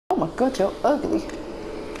my god, you're ugly.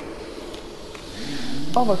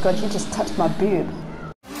 Oh my god, you just touched my boob.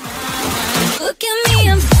 Look at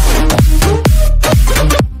me, I'm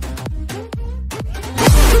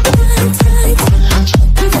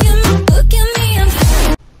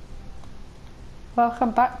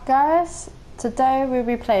Welcome back, guys. Today we'll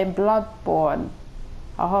be playing Bloodborne.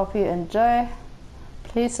 I hope you enjoy.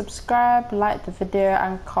 Please subscribe, like the video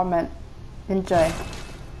and comment. Enjoy.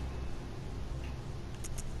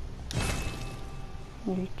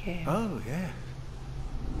 Okay. Oh, yes.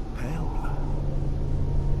 Pale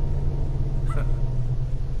blood.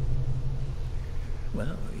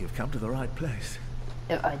 Well, you've come to the right place.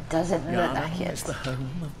 It doesn't look like Yarnum is it. the home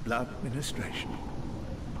of blood administration.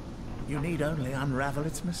 You need only unravel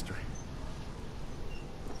its mystery.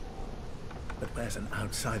 But where's an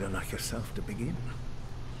outsider like yourself to begin?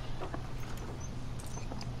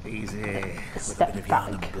 Easy, with a Step bit of back.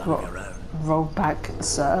 Yarnum blood of your own. Roll back,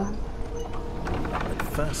 sir. But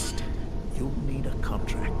first, you'll need a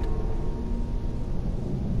contract.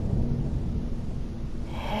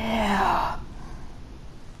 Yeah.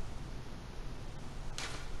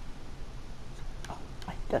 Oh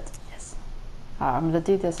my god, yes. I'm gonna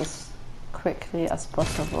do this as quickly as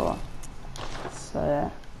possible.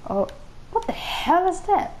 So, oh, what the hell is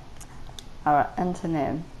that? Alright, enter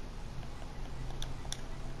name.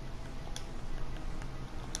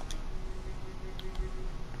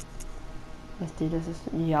 Let's do this as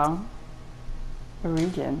young.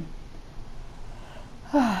 Origin.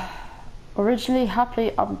 Originally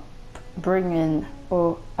happily upbringing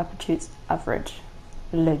or aptitudes average.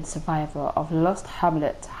 Lone survivor of lost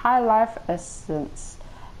hamlet, high life essence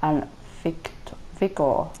and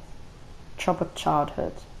vigor. Troubled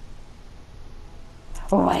childhood.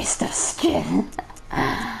 Waste of skin.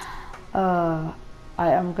 I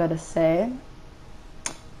am gonna say,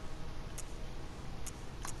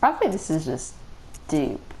 I think this is just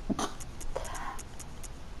deep.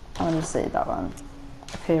 I'm gonna say that one.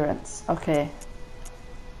 Appearance. Okay.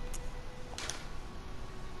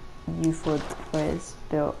 Youthful ways,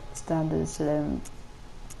 built, standard, slim.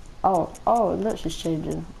 Oh, look, she's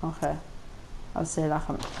changing. Okay. I'll say like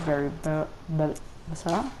I'm very what's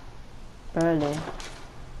that? Burly.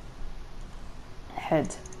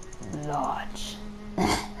 Head large.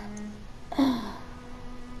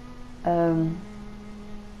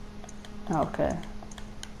 Okay.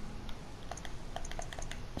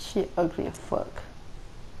 She ugly as fuck.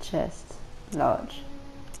 Chest large.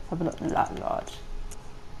 I'm not that large.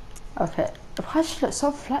 Okay. Why does she look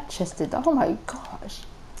so flat chested? Oh my gosh.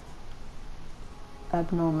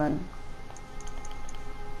 Abnormal.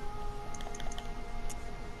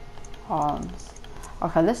 Arms.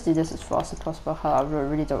 Okay, let's do this as fast as possible. I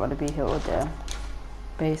really don't want to be here all day.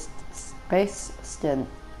 Base skin.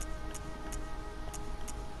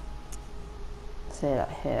 Say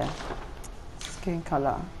that here. Skin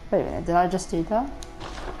color. Wait a minute, did I just do that?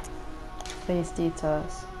 Face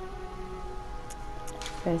details.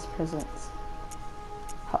 Face presence.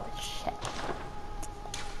 Holy shit.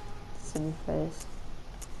 Silly face.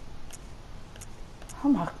 Oh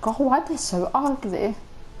my god, why are they so ugly?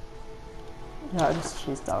 No, I'll just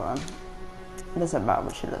choose that one. It doesn't matter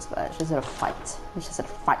what she looks like. She's in a fight. She's in a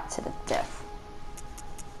fight to the death.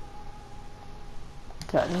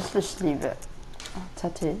 Okay, just leave it. Oh,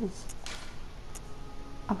 tattoos.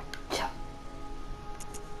 Oh my god.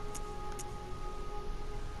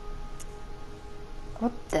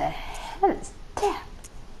 What the hell is that?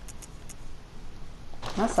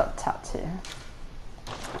 That's not a tattoo.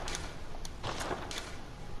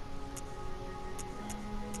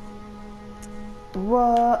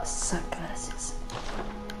 What? Sunglasses.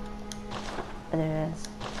 There it is.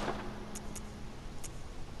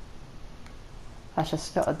 I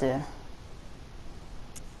just gotta do.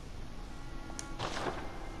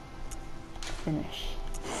 Finish.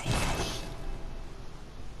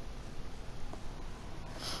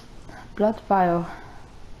 Blood vial.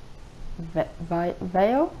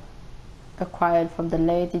 Veil acquired from the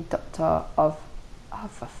lady doctor of. Oh,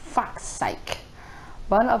 for fuck's sake.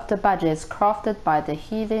 One of the badges crafted by the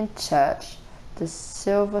Healing Church, the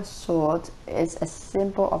silver sword, is a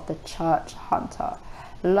symbol of the church hunter.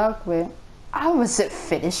 Ludwig, I wasn't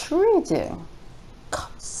finished reading.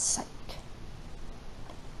 God's sake.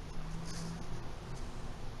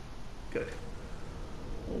 Good.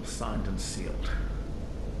 All signed and sealed.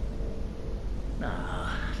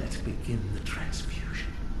 Now, let's begin the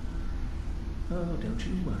transfusion. Oh, don't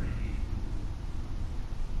you worry.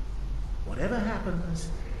 Whatever happens,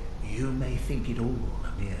 you may think it all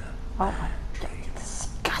a mere Oh my god,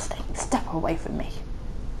 disgusting. Step away from me.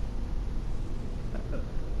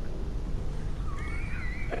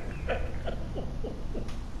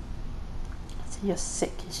 You're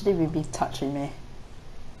sick. You shouldn't even be touching me.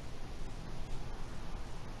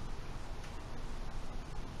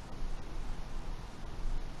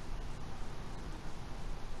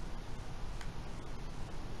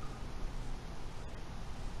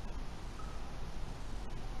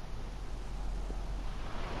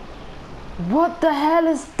 What the hell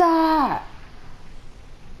is that?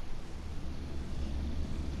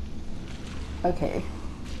 Okay.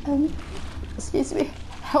 Excuse me.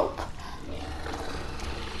 Help.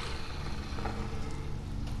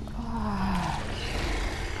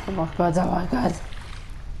 Oh my god, oh my god.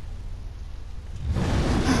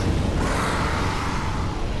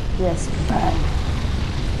 Yes, burn.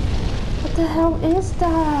 What the hell is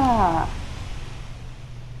that?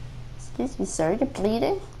 Excuse me, sir, you're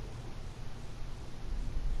bleeding?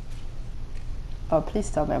 Oh, please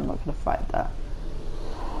tell me I'm not gonna fight that.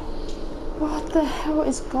 What the hell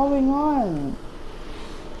is going on?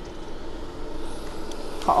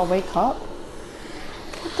 Can't I wake up?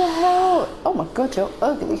 What the hell? Oh my god, you're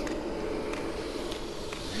ugly.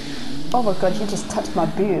 Oh my god, you just touched my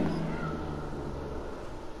boob.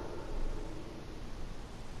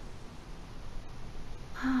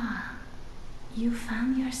 Ah, you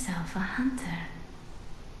found yourself a hunter.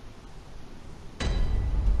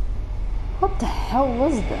 What the hell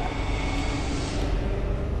was that?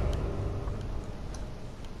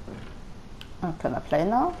 Oh, can I play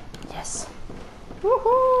now? Yes.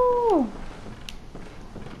 Woohoo!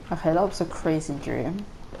 Okay, that was a crazy dream.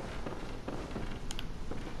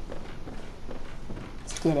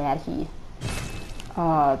 Let's get out of here.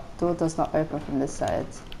 Ah, door does not open from this side.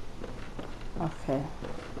 Okay.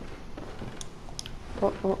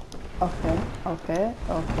 Oh, oh, okay, okay,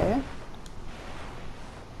 okay.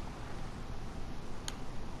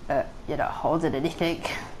 You're not holding anything.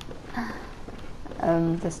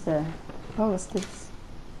 Just the... Oh, what's this?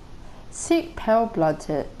 Seek pale blood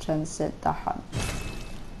to transcend the hunt.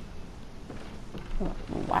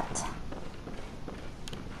 What?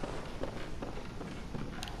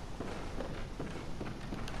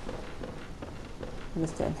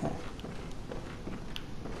 What's down here?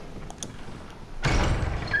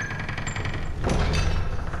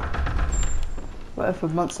 Whatever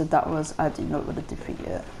monster that was, I do not want to defeat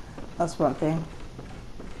it. That's one thing.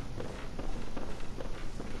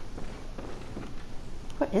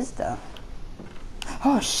 What is that?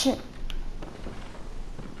 Oh shit!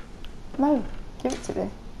 No, give it to me.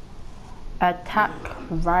 Attack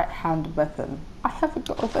right hand weapon. I haven't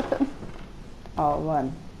got a weapon. Oh,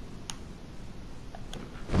 one.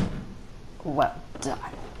 Well done.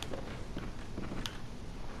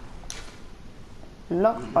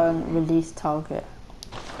 Lock on release target.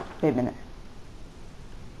 Wait a minute.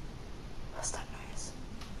 What's that noise?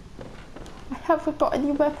 I haven't got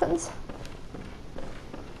any weapons.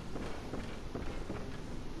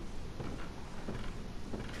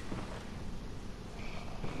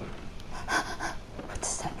 What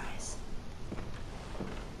is that noise?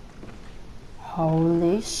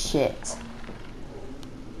 Holy shit.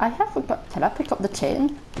 I haven't got... Can I pick up the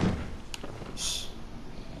chain? Shh.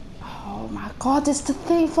 Oh my god, it's the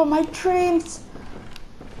thing for my dreams.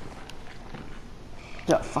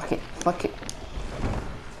 Yeah, fuck it, fuck it.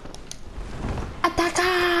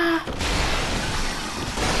 Attack!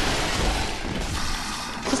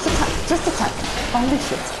 Just attack, just attack. Holy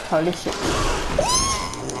shit, holy shit.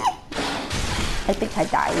 I think I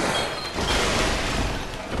died.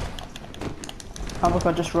 Oh my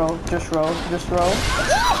god, just roll, just roll, just roll.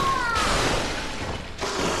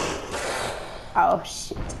 Oh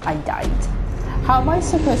shit, I died. How am I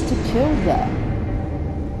supposed to kill them?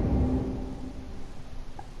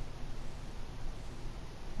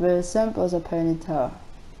 Resembles a ponytail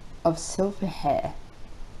of silver hair.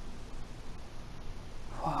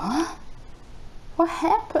 What? What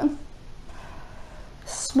happened?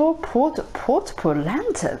 Small portable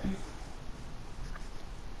lantern.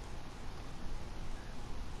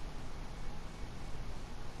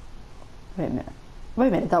 Wait a minute. Wait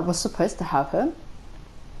a minute, that was supposed to happen?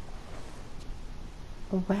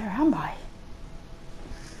 Where am I?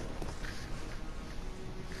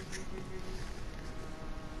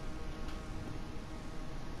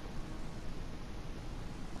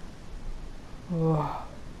 Whoa.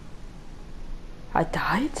 I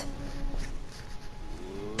died?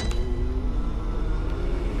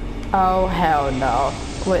 Oh hell no.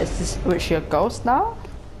 What is this? Was she a ghost now?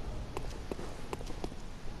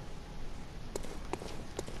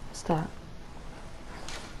 What's that?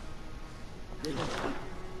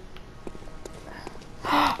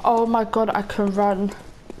 Oh my god, I can run.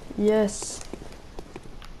 Yes.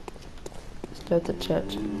 Let's go to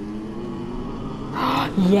church.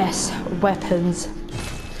 Yes, weapons.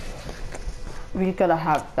 We gotta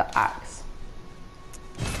have the axe.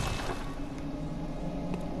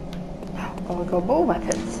 Oh, we got more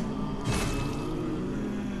weapons.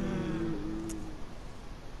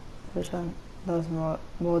 Which one? Those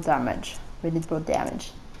more damage. We need more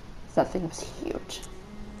damage. That thing was huge.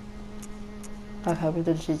 Okay, we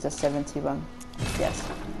did choose the 71. Yes.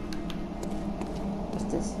 What's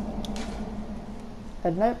this?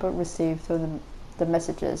 A notebook received from the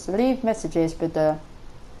messages. Leave messages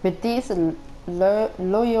with these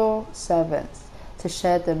loyal servants to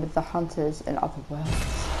share them with the hunters in other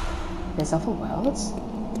worlds. There's other worlds?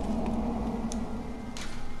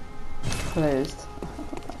 Closed. Oh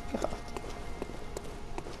my god.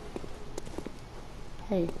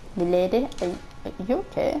 Hey, milady, are you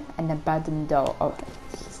okay? An abandoned doll. Oh,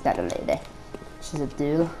 she's not a lady. She's a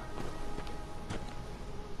dude.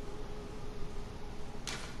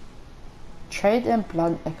 Trade in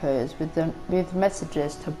blood echoes with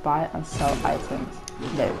messages to buy and sell items.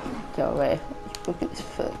 No, go away. You ugly as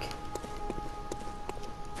fuck.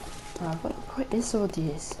 What is all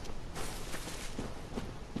this?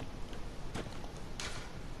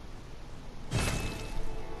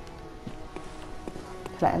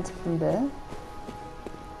 Can I enter from there?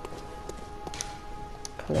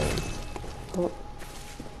 Closed. Oh.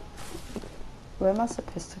 Where am I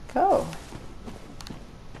supposed to go?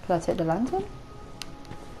 Can I take the lantern?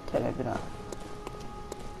 Okay, maybe not.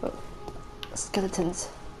 Oh. Skeletons.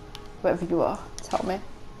 Wherever you are, tell me.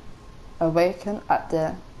 Awaken at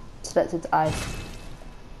the selected eye.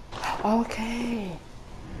 Okay.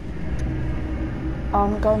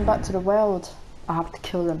 I'm going back to the world. I have to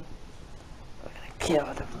kill them. I'm gonna kill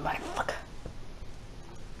the motherfucker.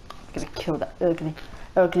 I'm gonna kill that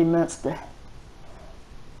ugly monster.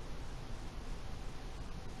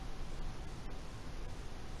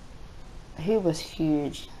 He was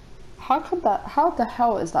huge. How the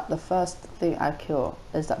hell is that the first thing I kill?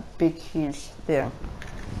 Is that big huge thing?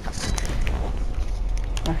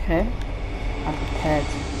 Okay. I'm prepared.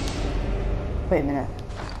 Wait a minute.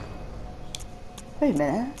 Wait a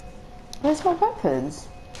minute. Where's my weapons?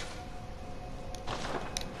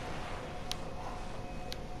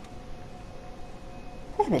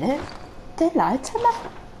 Wait a minute. They lied to me.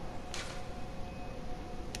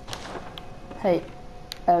 Hey,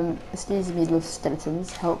 excuse me, little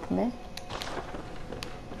skeletons, help me.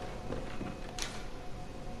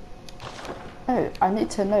 Oh, I need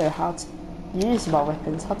to know how to use my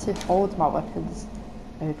weapons, how to hold my weapons.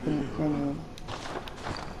 Open menu.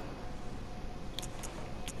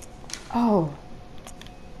 Oh.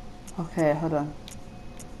 Okay, hold on.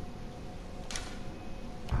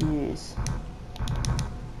 Use.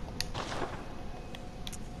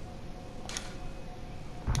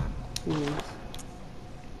 Use.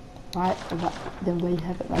 Why, then we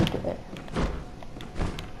haven't like it.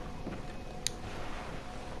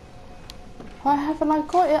 Why haven't I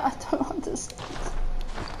got it? I don't understand.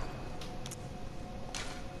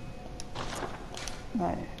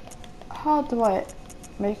 No. How do I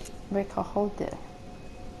make her hold it?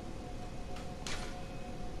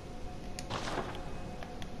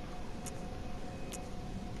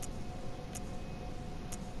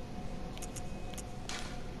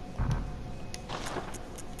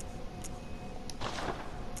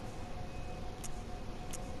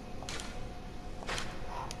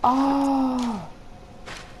 Oh.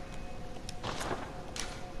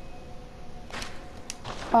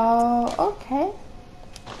 Oh, okay.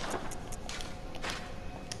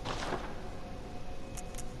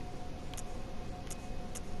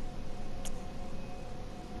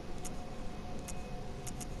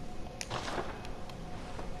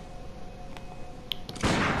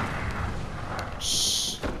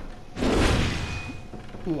 Shh.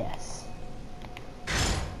 Yes.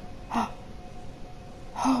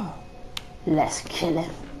 Oh. Let's kill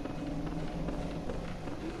him.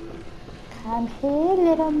 Come here,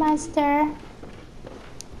 little monster.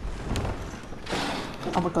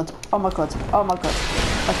 Oh my god, oh my god, oh my god.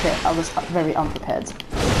 Okay, I was very unprepared.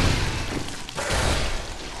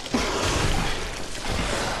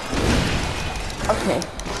 Okay,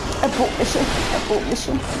 abort mission, abort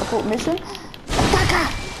mission, abort mission. Attacker!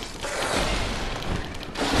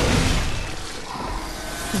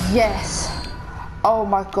 Yes! Oh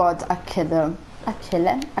my god, I kill him. I kill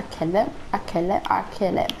him, I kill him, I kill him, I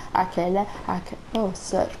kill him, I kill him, I kill him. Oh,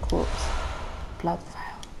 search corpse. Blood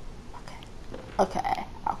vial. Okay. Okay,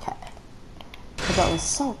 okay. But that was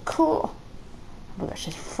so cool. Oh my gosh,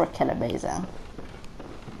 she's freaking amazing. Are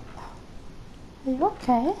you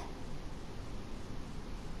okay?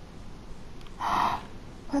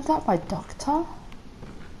 Was that my doctor?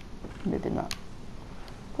 Maybe not.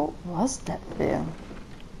 What was that thing?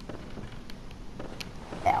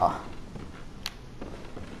 L.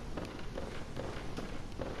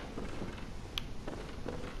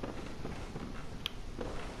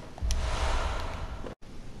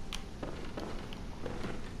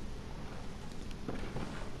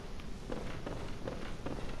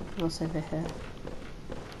 What's over here?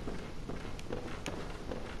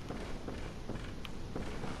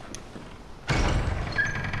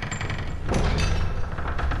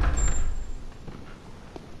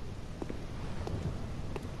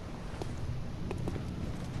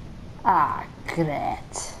 Ah,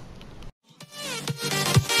 great.